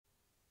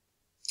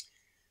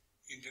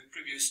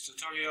previous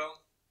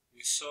tutorial,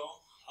 we saw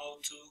how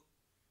to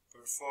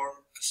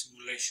perform a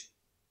simulation.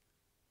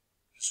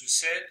 As we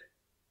said,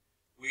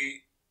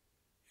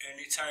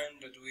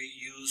 anytime that we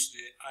use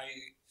the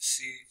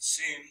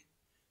ICSIM,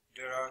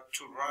 there are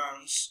two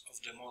runs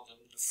of the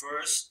model. The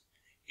first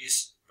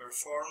is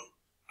performed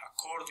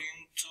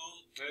according to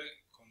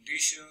the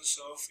conditions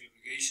of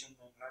irrigation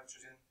and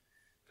nitrogen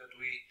that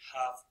we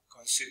have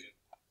considered.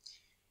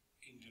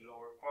 In the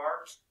lower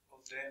part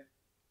of the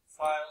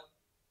file,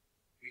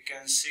 we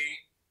can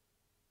see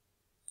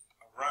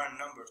a run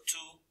number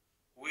 2,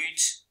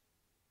 which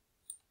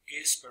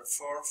is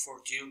performed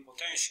for yield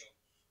potential,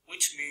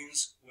 which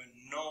means when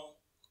no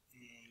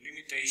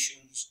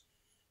limitations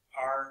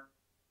are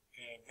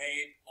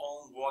made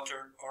on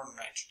water or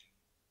nitrogen.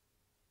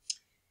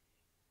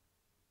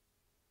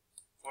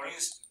 For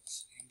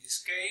instance, in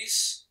this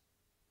case,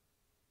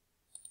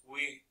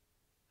 we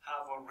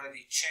have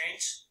already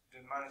changed the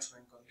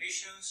management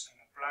conditions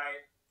and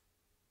applied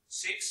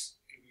 6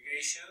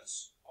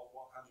 irrigations of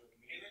 100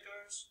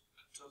 millimeters,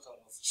 a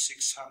total of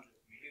 600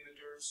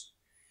 millimeters,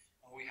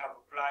 and we have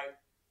applied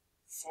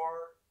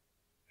 4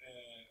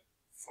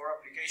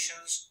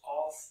 applications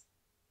of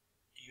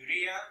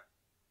urea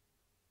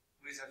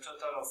with a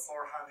total of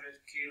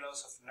 400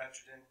 kilos of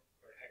nitrogen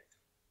per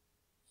hectare.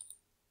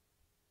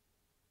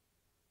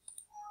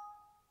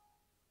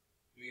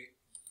 We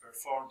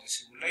perform the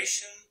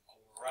simulation,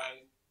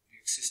 override the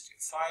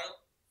existing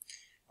file,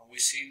 and we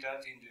see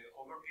that in the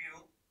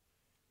overview,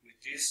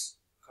 with these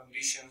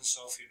conditions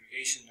of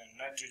irrigation and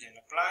nitrogen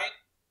applied,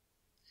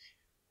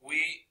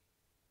 we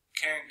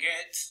can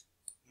get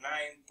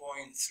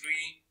 9.3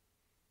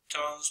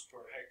 tons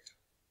per hectare.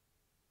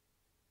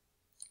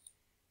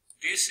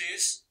 This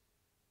is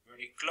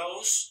very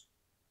close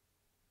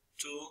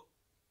to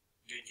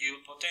the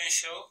yield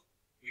potential.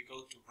 We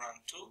go to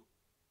run 2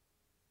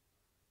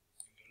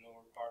 in the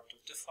lower part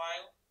of the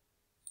file,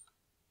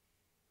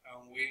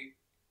 and we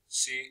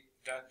see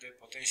that the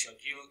potential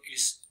yield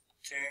is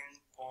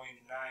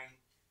 10.9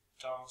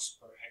 tons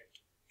per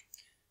hectare.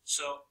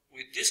 So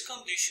with these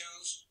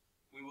conditions,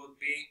 we would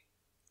be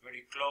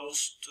very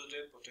close to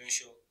the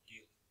potential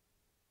yield.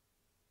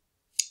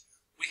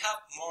 We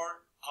have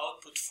more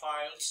output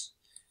files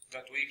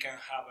that we can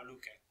have a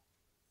look at.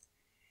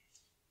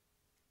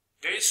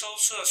 There is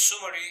also a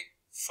summary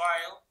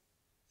file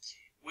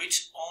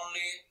which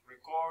only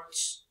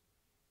records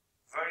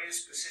very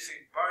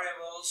specific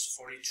variables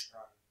for each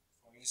run.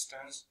 For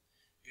instance,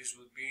 this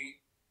would be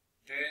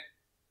the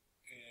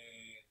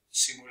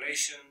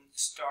simulation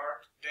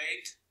start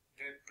date,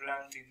 the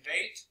planting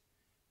date,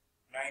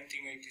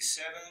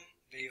 1987,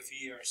 day of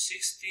year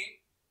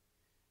 60,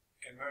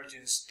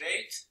 emergence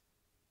date,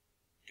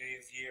 day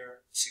of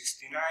year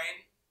 69,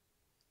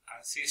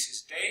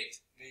 anthesis date,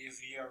 day of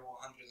year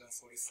 145,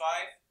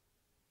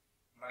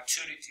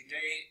 maturity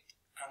date,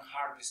 and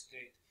harvest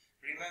date.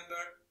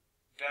 Remember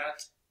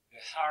that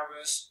the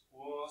harvest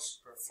was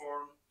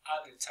performed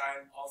at the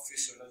time of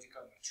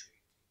physiological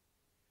maturity.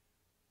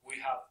 We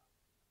have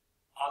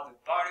other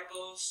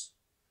variables.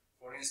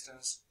 For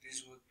instance,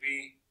 this would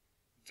be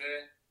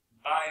the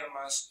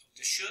biomass of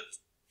the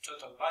shoot,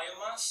 total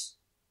biomass.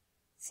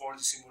 For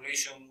the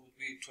simulation would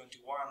be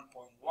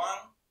 21.1,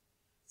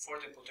 for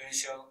the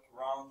potential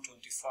around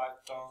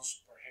 25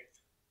 tons per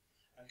hectare.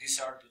 And these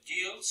are the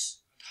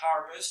yields at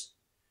harvest,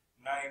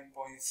 9.3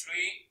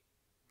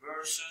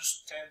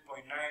 versus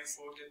 10.9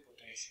 for the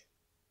potential.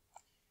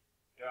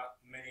 There are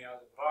many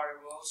other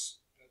variables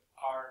that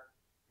are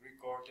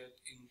recorded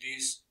in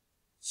this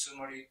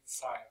summary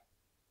file.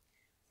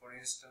 For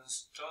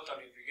instance, total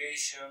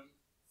irrigation,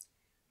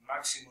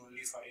 maximum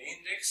leaf area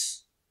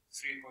index,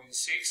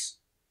 3.6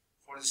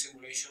 for the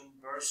simulation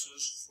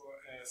versus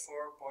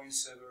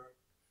 4.7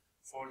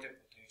 for the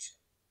potential.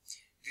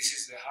 This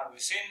is the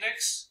harvest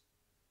index,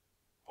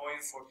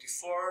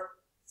 0.44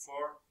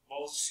 for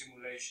both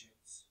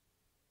simulations.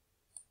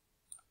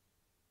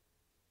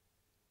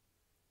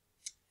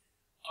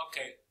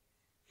 Okay,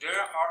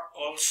 there are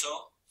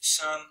also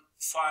some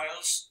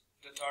files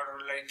that are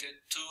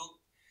related to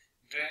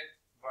the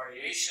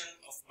variation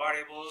of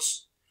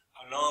variables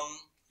along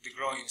the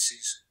growing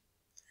season.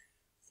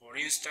 For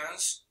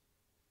instance,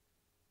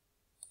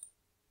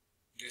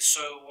 the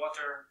soil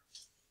water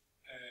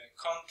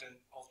content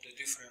of the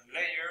different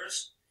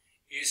layers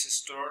is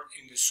stored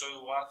in the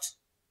soil wat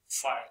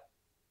file.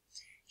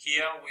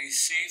 Here we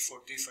see for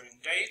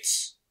different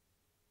dates,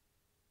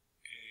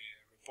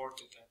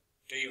 reported at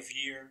day of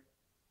year,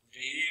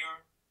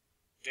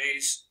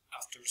 days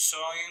after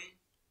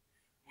sowing.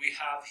 We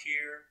have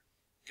here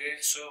the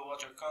soil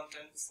water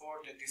content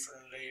for the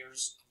different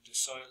layers of the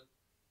soil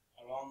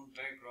along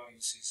the growing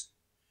season.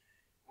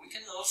 We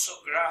can also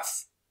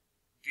graph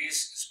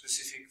these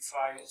specific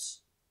files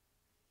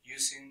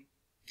using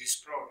this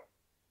program.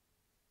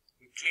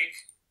 We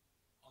click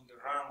on the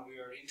run we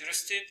are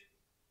interested,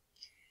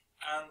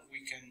 and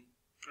we can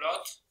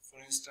plot, for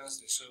instance,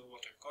 the soil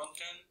water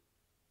content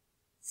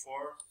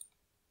for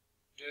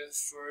the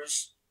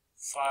first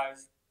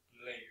 5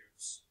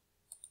 layers.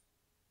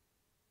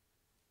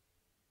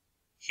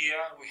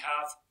 Here we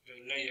have the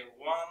layer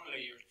 1,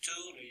 layer 2,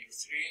 layer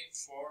 3,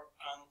 4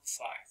 and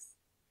 5.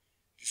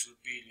 This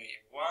would be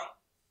layer 1,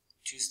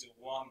 which is the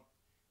one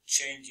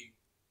changing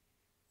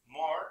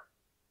more.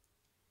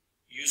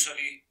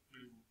 Usually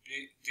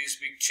these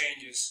big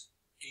changes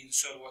in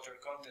soil water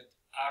content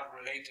are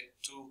related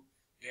to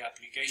the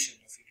application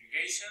of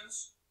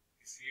irrigations.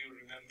 If you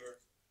remember,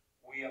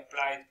 we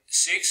applied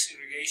 6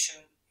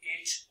 irrigation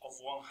each of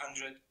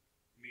 100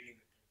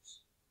 millimeters.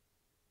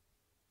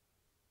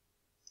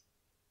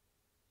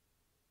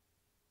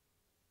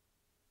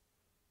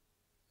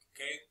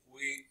 Okay,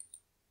 we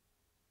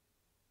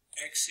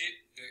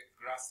exit the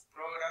graph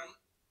program.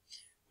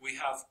 We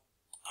have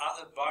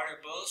other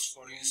variables,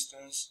 for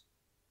instance,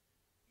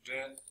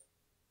 the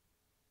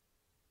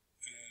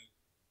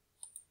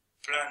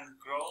plant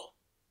growth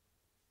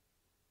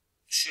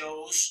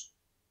shows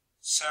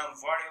some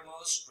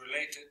variables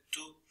related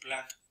to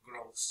plant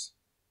growth.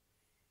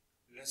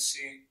 Let's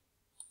see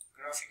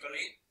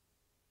graphically.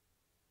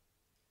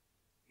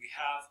 We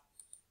have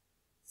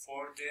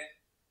for the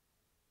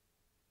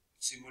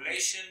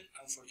simulation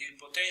and for yield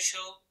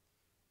potential,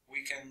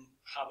 we can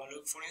have a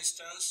look, for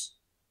instance,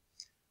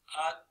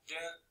 at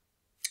the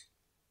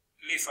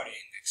leaf area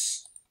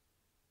index.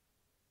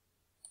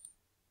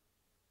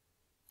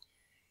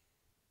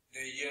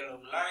 The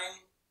yellow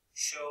line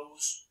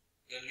shows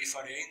the leaf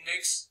area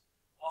index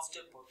of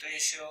the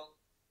potential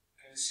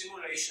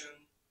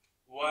simulation,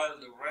 while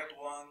the red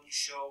one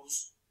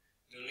shows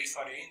the leaf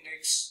area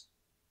index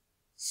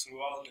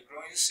throughout the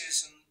growing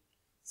season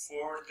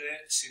for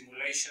the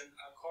simulation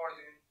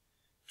according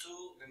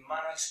to the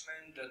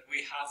management that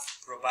we have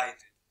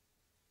provided.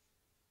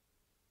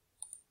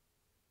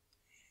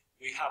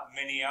 We have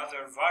many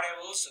other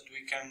variables that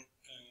we can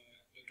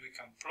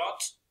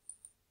plot.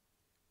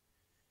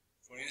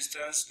 For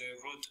instance, the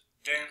root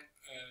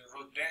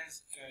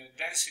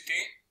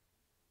density.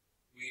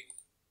 We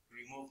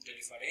remove the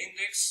leaf area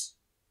index,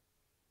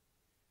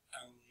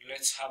 and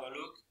let's have a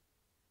look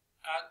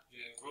at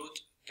the root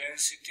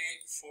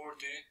density for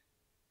the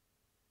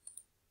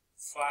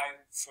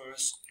 5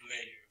 first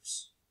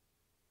layers.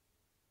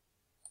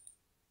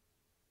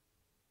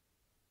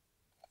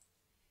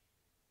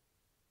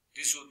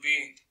 This would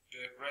be,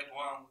 the red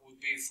one would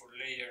be for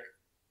layer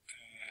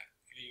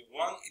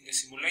 1 in the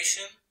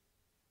simulation.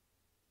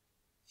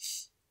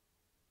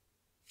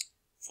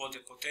 For the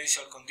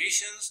potential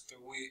conditions, there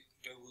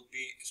would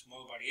be a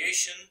small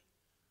variation,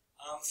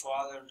 and for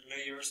other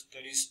layers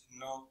there is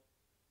no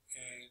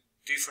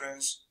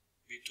difference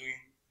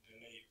between the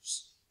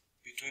layers,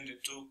 between the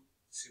two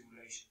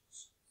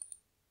simulations.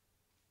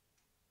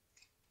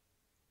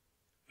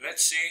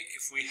 Let's see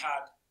if we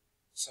had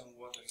some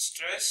water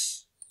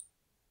stress.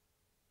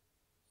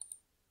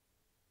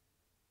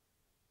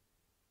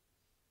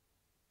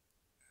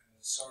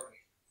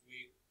 Sorry,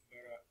 we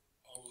better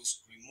always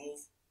remove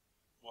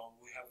what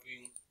we have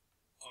been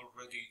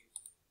already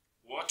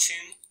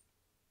watching.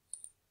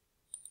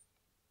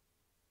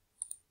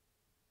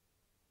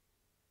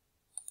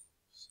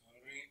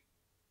 Sorry,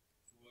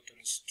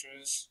 water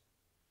stress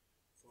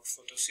for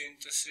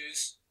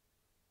photosynthesis,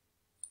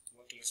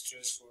 water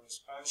stress for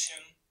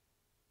expansion.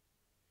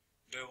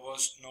 There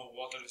was no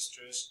water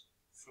stress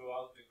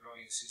throughout the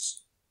growing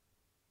season.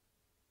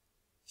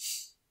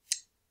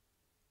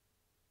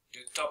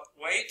 The top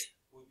weight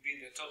would be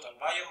the total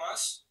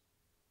biomass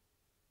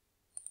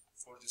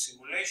for the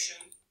simulation.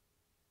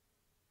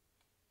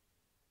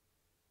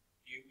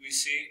 We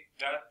see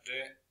that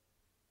the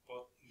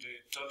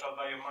total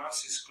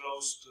biomass is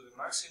close to the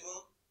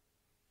maximum,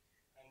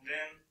 and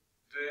then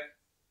the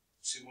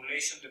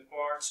simulation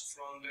departs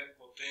from the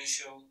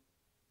potential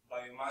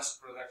biomass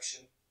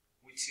production,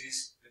 which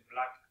is the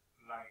black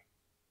line.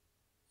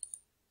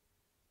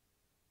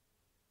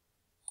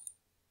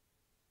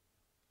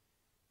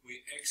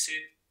 We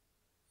exit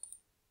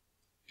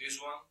this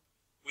one.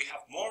 We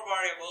have more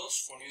variables,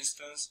 for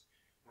instance,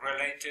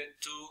 related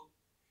to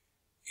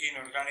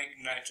inorganic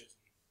nitrogen.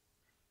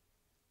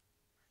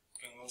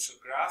 You can also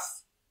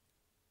graph,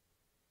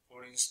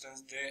 for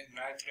instance, the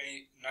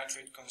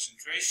nitrate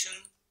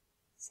concentration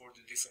for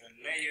the different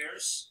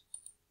layers.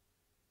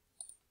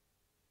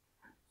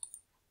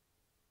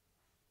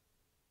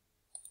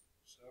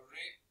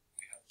 Sorry,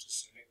 we have to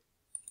select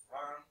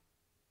run.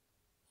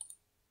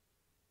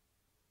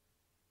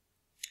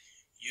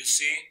 You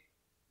see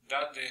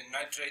that the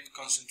nitrate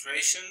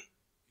concentration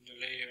in the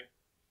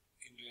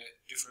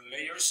different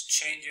layers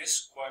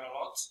changes quite a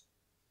lot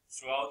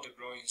throughout the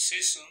growing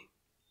season,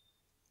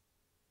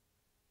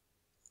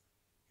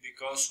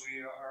 because we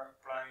are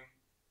applying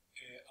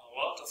a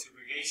lot of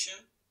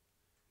irrigation,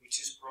 which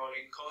is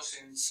probably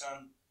causing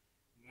some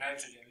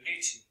nitrogen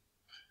leaching.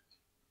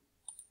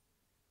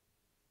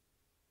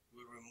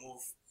 We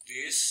remove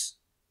this.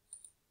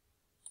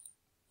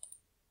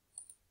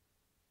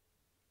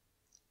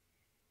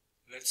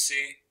 Let's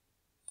see,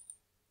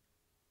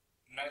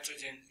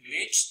 nitrogen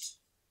leached.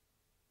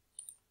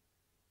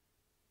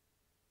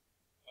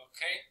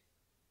 Okay.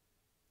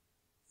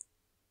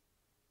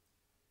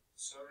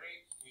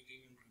 Sorry, we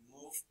didn't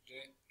remove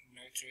the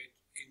nitrate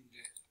in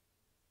the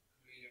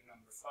here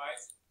number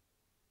 5.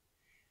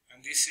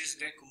 And this is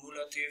the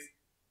cumulative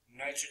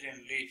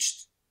nitrogen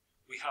leached.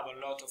 We have a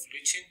lot of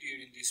leaching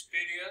during this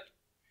period,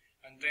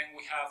 and then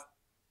we have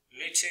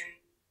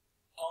leaching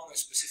on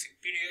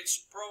specific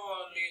periods,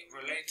 probably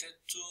related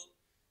to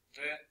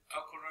the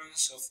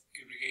occurrence of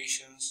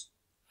irrigations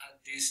at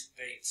these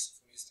dates.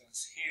 For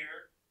instance,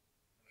 here,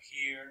 or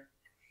here,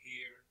 or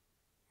here,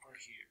 or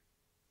here.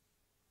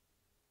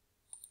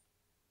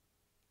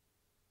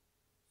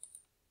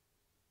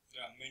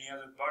 There are many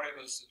other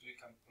variables that we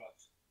can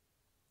plot.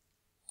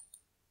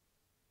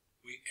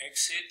 We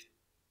exit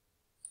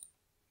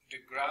the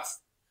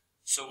graph,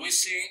 so we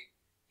see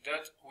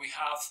that we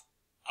have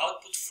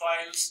output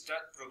files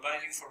that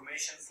provide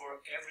information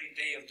for every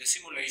day of the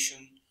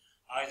simulation,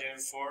 either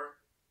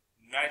for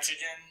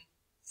nitrogen,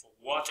 for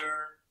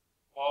water,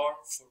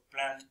 or for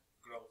plant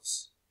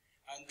growth.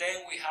 And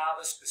then we have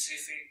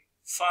specific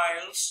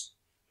files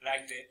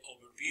like the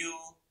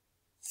overview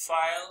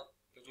file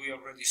that we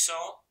already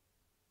saw,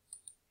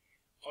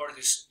 or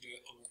the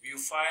overview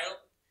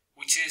file,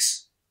 which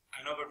is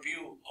an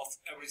overview of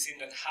everything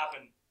that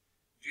happened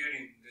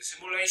during the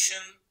simulation,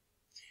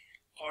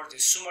 or the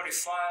summary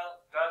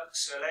file that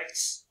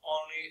selects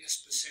only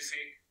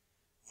specific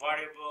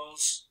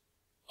variables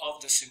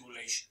of the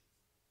simulation.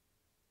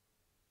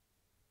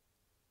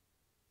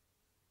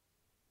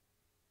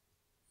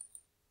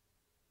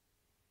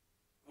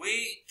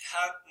 We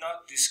had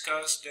not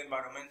discussed the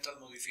environmental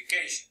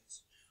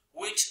modifications,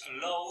 which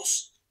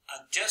allows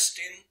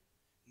adjusting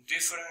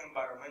different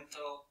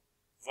environmental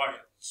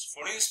variables.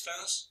 For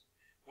instance,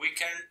 we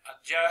can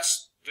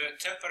adjust the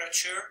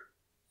temperature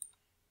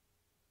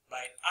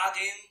by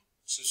adding,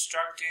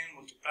 subtracting,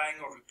 multiplying,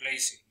 or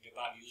replacing the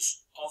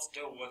values of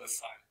the weather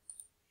file.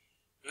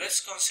 Let's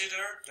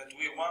consider that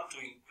we want to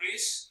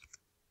increase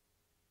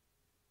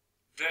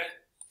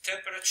the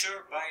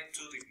temperature by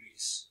 2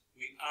 degrees.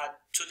 We add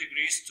 2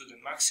 degrees to the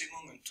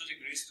maximum and 2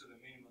 degrees to the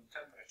minimum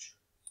temperature.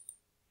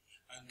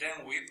 And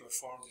then we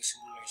perform the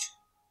simulation.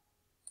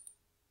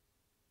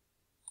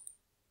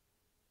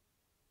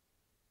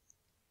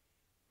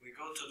 We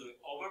go to the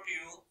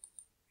overview.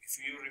 If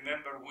you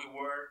remember, we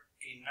were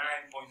in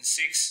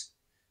 9.6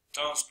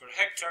 tons per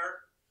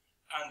hectare,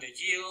 and the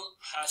yield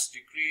has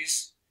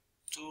decreased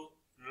to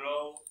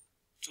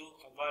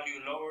a value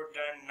lower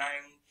than 9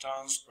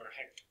 tons per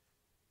hectare.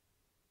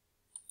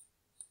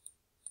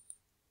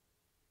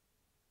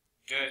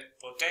 The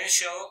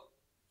potential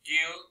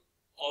yield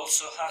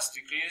also has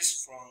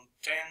decreased from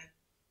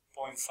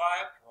 10.5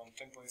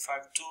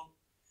 to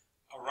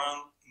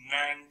around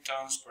 9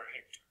 tons per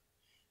hectare.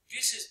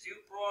 This is due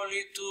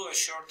probably to a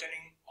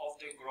shortening of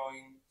the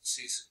growing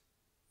season.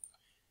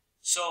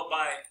 So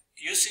by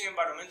using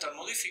environmental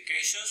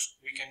modifications,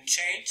 we can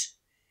change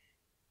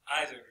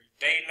either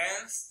day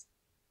length,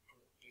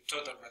 the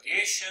total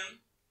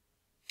radiation,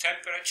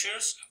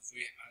 temperatures,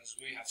 as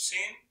we have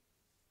seen.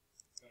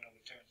 I'm going to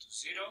return to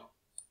 0.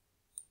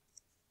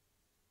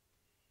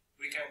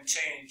 We can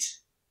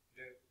change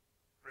the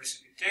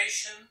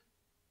precipitation.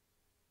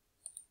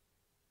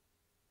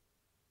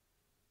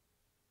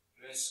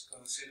 Let's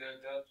consider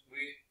that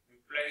we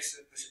replace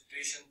the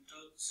precipitation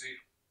to 0.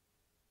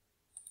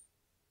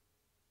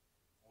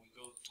 We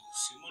go to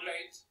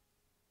simulate.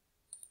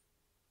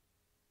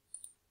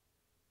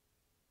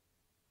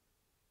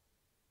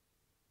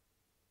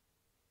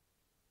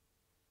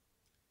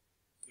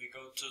 We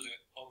go to the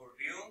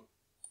overview,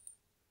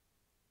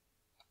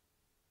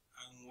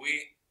 and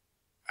we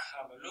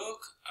have a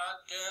look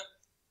at the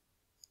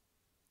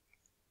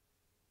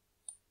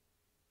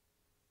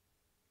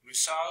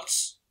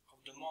results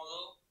of the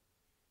model.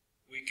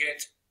 We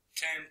get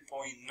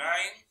 10.9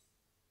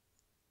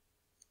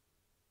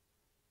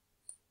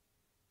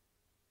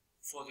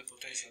 for the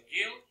potential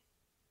yield,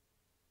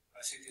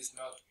 as it is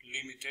not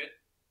limited,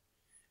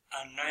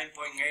 and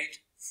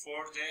 9.8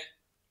 for the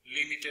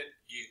limited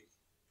yield.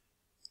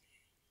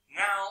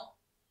 Now,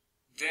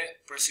 the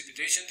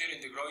precipitation during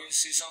the growing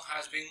season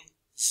has been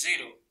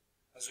 0,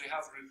 as we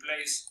have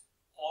replaced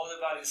all the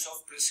values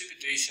of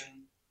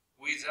precipitation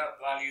with a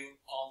value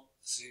of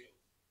 0.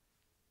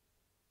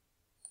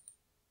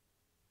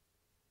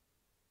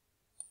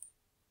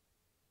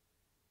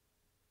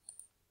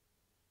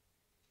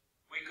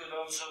 We could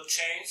also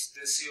change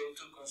the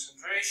CO2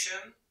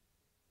 concentration,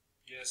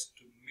 just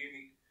to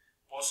mimic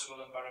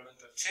possible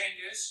environmental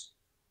changes,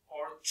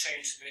 or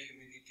change the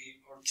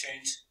humidity, or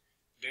change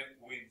the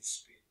wind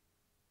speed.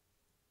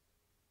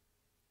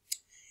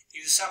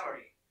 In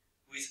summary,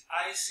 with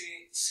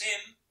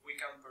ICSIM, we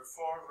can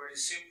perform very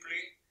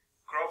simply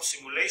crop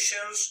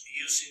simulations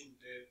using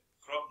the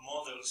crop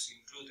models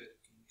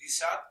included in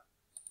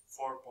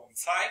DSSAT4.5,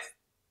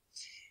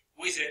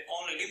 with the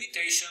only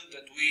limitation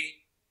that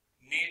we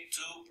need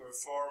to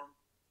perform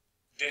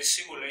the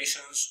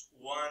simulations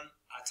one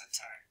at a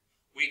time.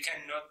 We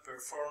cannot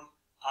perform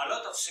a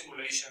lot of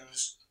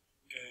simulations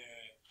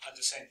at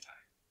the same time.